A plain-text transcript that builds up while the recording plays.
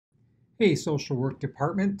Hey, social work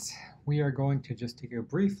department. We are going to just take a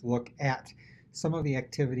brief look at some of the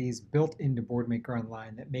activities built into Boardmaker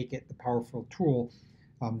Online that make it the powerful tool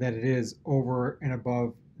that it is over and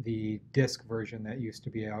above the disk version that used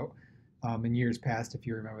to be out in years past, if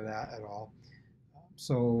you remember that at all.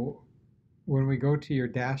 So when we go to your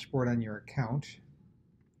dashboard on your account,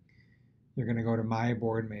 you're going to go to My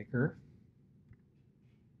Boardmaker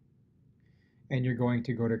and you're going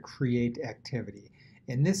to go to Create Activity.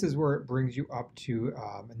 And this is where it brings you up to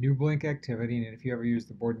a new blank activity. And if you ever use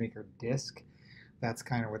the Boardmaker disk, that's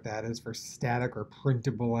kind of what that is for static or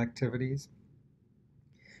printable activities.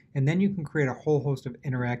 And then you can create a whole host of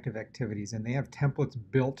interactive activities, and they have templates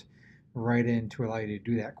built right in to allow you to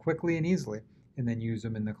do that quickly and easily, and then use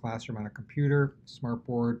them in the classroom on a computer,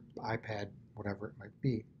 smartboard, iPad, whatever it might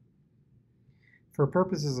be. For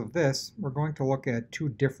purposes of this, we're going to look at two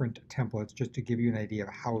different templates just to give you an idea of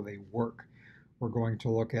how they work. We're going to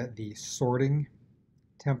look at the sorting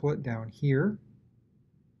template down here,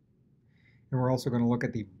 and we're also going to look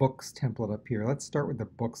at the books template up here. Let's start with the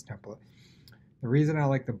books template. The reason I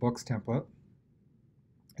like the books template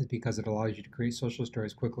is because it allows you to create social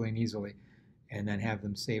stories quickly and easily and then have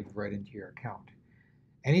them saved right into your account.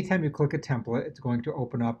 Anytime you click a template, it's going to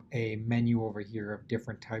open up a menu over here of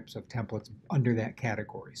different types of templates under that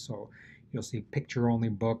category. So you'll see picture-only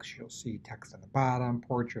books, you'll see text on the bottom,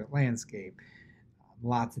 portrait, landscape,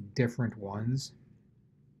 lots of different ones.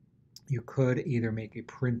 You could either make a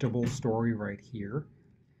printable story right here.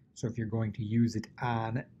 So if you're going to use it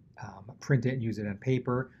on, print it and use it on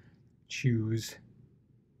paper, choose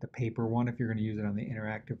the paper one. If you're going to use it on the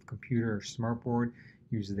interactive computer or smartboard,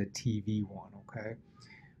 use the TV one, okay?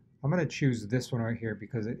 I'm going to choose this one right here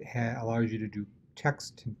because it allows you to do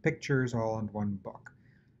text and pictures all in one book.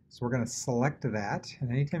 So we're going to select that,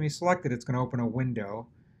 and anytime you select it, it's going to open a window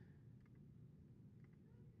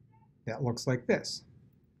that looks like this.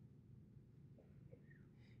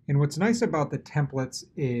 And what's nice about the templates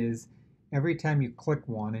is every time you click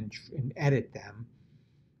one and edit them,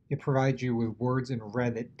 it provides you with words in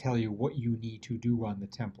red that tell you what you need to do on the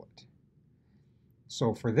template.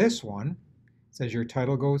 So for this one, it says your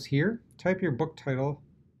title goes here. Type your book title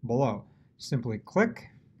below. Simply click,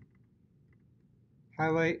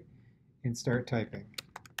 highlight, and start typing.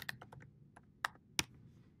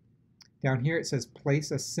 Down here it says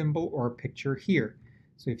place a symbol or a picture here.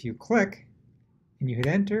 So if you click and you hit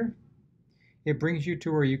enter, it brings you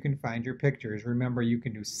to where you can find your pictures. Remember, you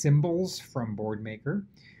can do symbols from Boardmaker,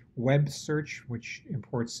 web search, which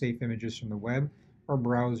imports safe images from the web, or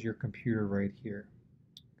browse your computer right here.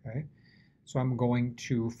 Okay, so I'm going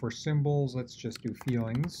to, for symbols, let's just do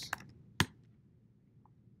feelings.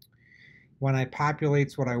 When I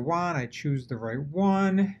populates what I want, I choose the right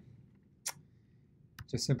one.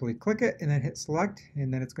 Just simply click it and then hit select,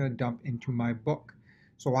 and then it's going to dump into my book.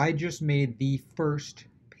 So I just made the first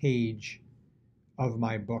page of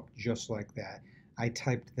my book just like that. I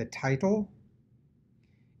typed the title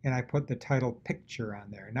and I put the title picture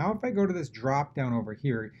on there. Now if I go to this drop down over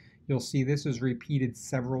here, you'll see this is repeated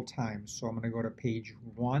several times. So I'm going to go to page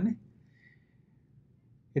 1.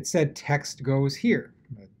 It said text goes here.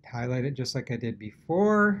 I'm going to highlight it just like I did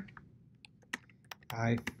before.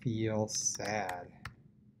 I feel sad.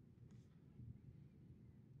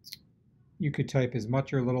 You could type as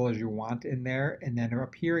much or little as you want in there, and then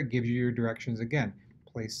up here it gives you your directions again.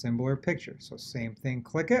 Place symbol or picture. So same thing,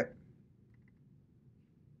 click it,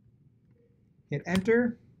 hit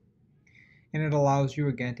enter, and it allows you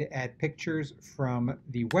again to add pictures from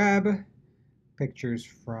the web, pictures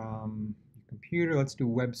from your computer. Let's do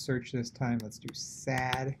web search this time. Let's do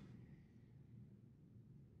sad.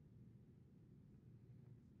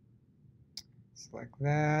 Select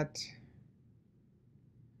that.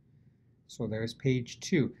 So there's page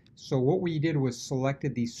 2. So what we did was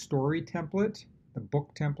selected the story template, the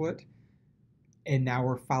book template, and now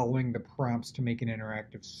we're following the prompts to make an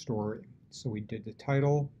interactive story. So we did the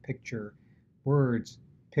title, picture, words,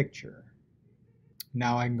 picture.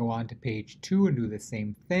 Now I can go on to page 2 and do the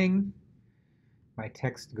same thing. My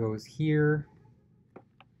text goes here.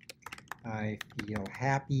 I feel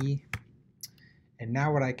happy. And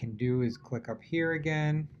now what I can do is click up here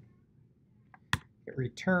again, hit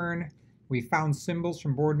return. We found symbols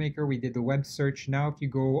from Boardmaker. We did the web search. Now if you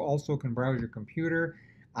go, also can browse your computer.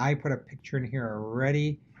 I put a picture in here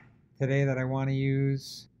already today that I want to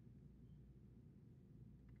use.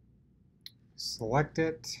 Select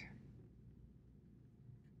it.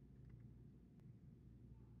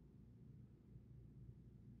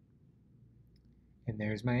 And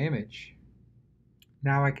there's my image.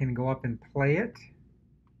 Now I can go up and play it.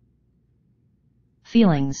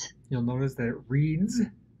 Feelings. You'll notice that it reads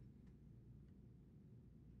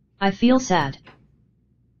I feel sad.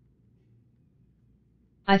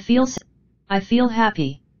 I feel sad. I feel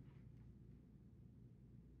happy.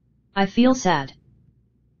 I feel sad.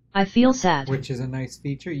 I feel sad. Which is a nice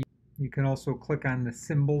feature. You can also click on the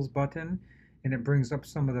symbols button and it brings up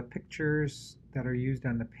some of the pictures that are used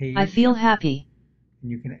on the page. I feel happy.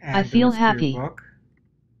 And you can I add feel those happy. to your book.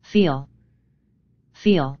 Feel.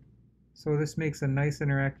 Feel. So this makes a nice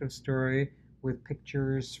interactive story with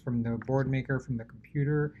pictures from the Boardmaker, from the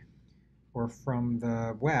computer, or from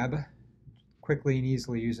the web, quickly and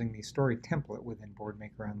easily using the story template within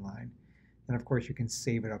Boardmaker Online. And of course you can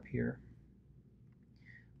save it up here.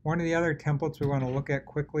 One of the other templates we want to look at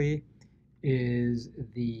quickly is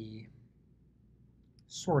the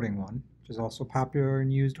sorting one, which is also popular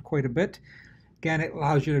and used quite a bit. Again, it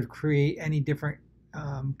allows you to create any different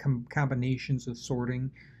combinations of sorting.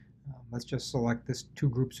 Let's just select this 2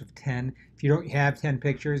 groups of 10. If you don't have 10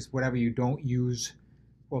 pictures, whatever you don't use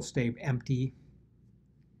will stay empty.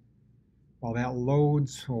 While that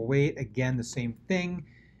loads, we'll wait. Again, the same thing.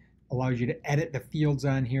 Allows you to edit the fields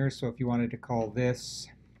on here. So if you wanted to call this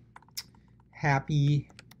happy,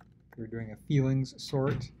 if you're doing a feelings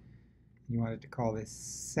sort, you wanted to call this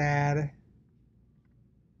sad,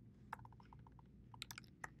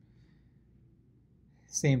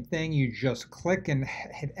 same thing, you just click and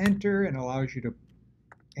hit enter and allows you to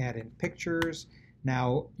add in pictures.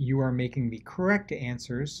 Now you are making the correct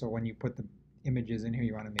answers, so when you put the images in here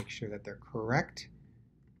you want to make sure that they're correct.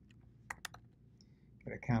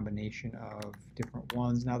 Get a combination of different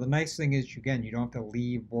ones. Now the nice thing is, again, you don't have to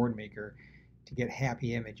leave Boardmaker to get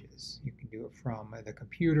happy images. You can do it from the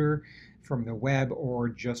computer, from the web, or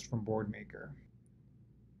just from Boardmaker.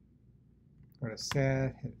 Go to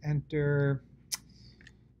set, hit enter.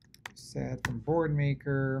 Set from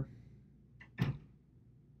Boardmaker.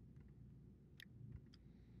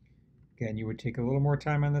 Again, you would take a little more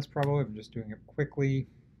time on this probably. I'm just doing it quickly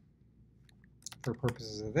for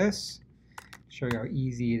purposes of this. Show you how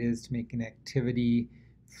easy it is to make an activity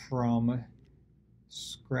from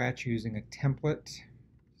scratch using a template.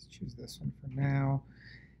 Let's choose this one for now.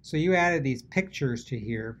 So you added these pictures to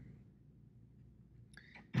here.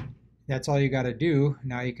 That's all you got to do.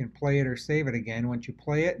 Now you can play it or save it again. Once you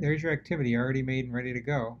play it, there's your activity already made and ready to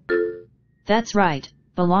go. That's right,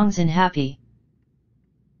 belongs in happy.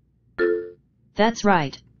 That's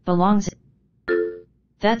right, belongs in...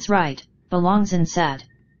 That's right, belongs in sad.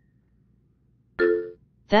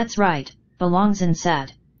 That's right, belongs in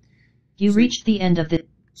sad. You reached the end of the...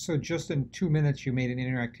 So just in 2 minutes you made an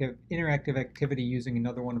interactive activity using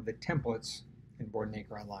another one of the templates in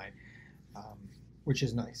Boardmaker Online, which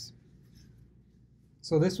is nice.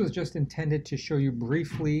 So this was just intended to show you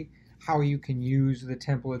briefly how you can use the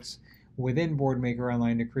templates within Boardmaker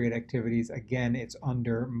Online to create activities. Again, it's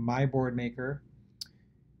under My Boardmaker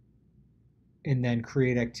and then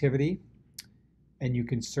Create Activity, and you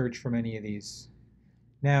can search from any of these.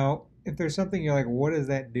 Now, if there's something you're like, what does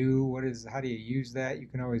that do? How do you use that? You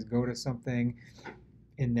can always go to something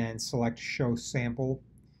and then select Show Sample,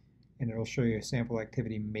 and it'll show you a sample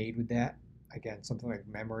activity made with that. Again, something like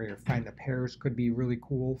memory or find the pairs could be really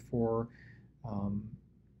cool for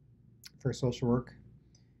social work.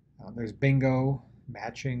 There's bingo,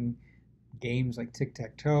 matching, games like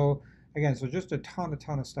tic-tac-toe. Again, so just a ton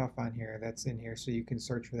of stuff on here that's in here, so you can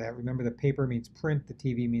search for that. Remember, the paper means print, the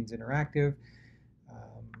TV means interactive.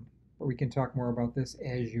 But we can talk more about this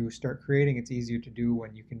as you start creating. It's easier to do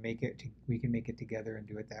when you can make it. We can make it together and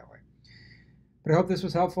do it that way. But I hope this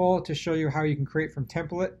was helpful to show you how you can create from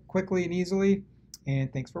template quickly and easily.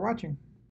 And thanks for watching.